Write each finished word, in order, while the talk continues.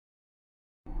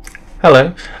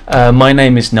Hello, my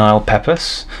name is Niall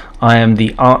Peppers. I am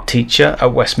the art teacher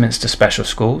at Westminster Special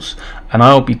Schools, and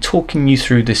I will be talking you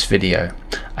through this video,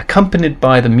 accompanied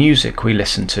by the music we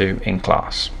listen to in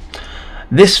class.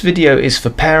 This video is for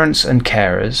parents and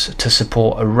carers to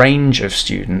support a range of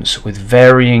students with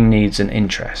varying needs and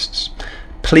interests.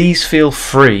 Please feel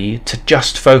free to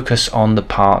just focus on the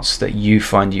parts that you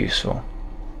find useful.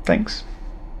 Thanks.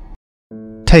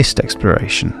 Taste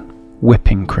exploration.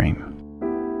 Whipping cream.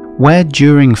 Where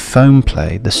during foam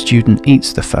play the student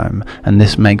eats the foam and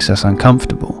this makes us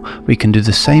uncomfortable, we can do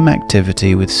the same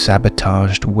activity with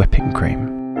sabotaged whipping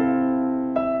cream.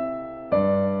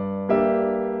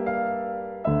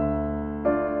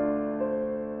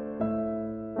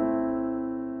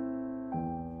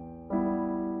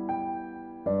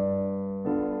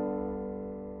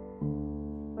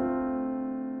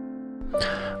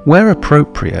 Where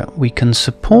appropriate, we can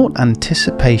support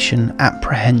anticipation,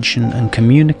 apprehension and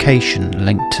communication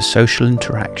linked to social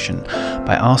interaction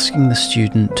by asking the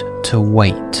student to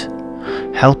wait,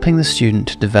 helping the student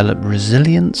to develop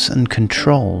resilience and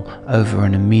control over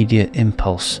an immediate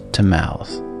impulse to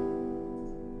mouth.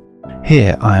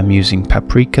 Here I am using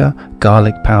paprika,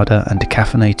 garlic powder and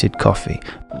decaffeinated coffee,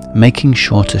 making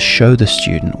sure to show the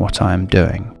student what I am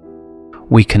doing.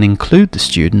 We can include the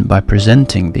student by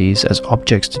presenting these as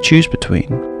objects to choose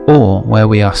between, or where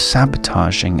we are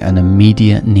sabotaging an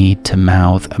immediate need to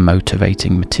mouth a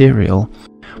motivating material,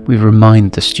 we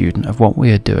remind the student of what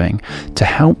we are doing to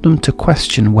help them to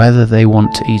question whether they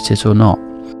want to eat it or not.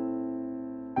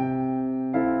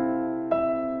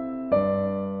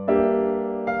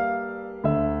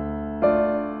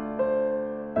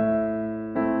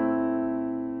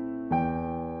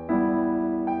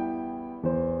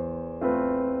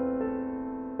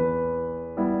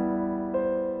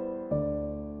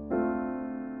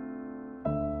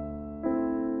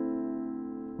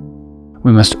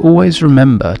 We must always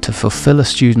remember to fulfill a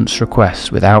student's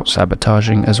request without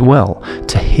sabotaging as well,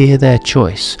 to hear their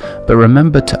choice, but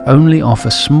remember to only offer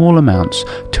small amounts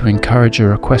to encourage a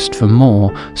request for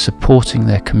more, supporting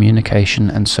their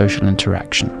communication and social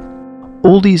interaction.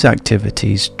 All these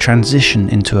activities transition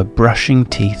into a brushing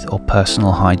teeth or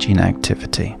personal hygiene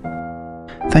activity.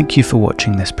 Thank you for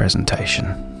watching this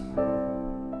presentation.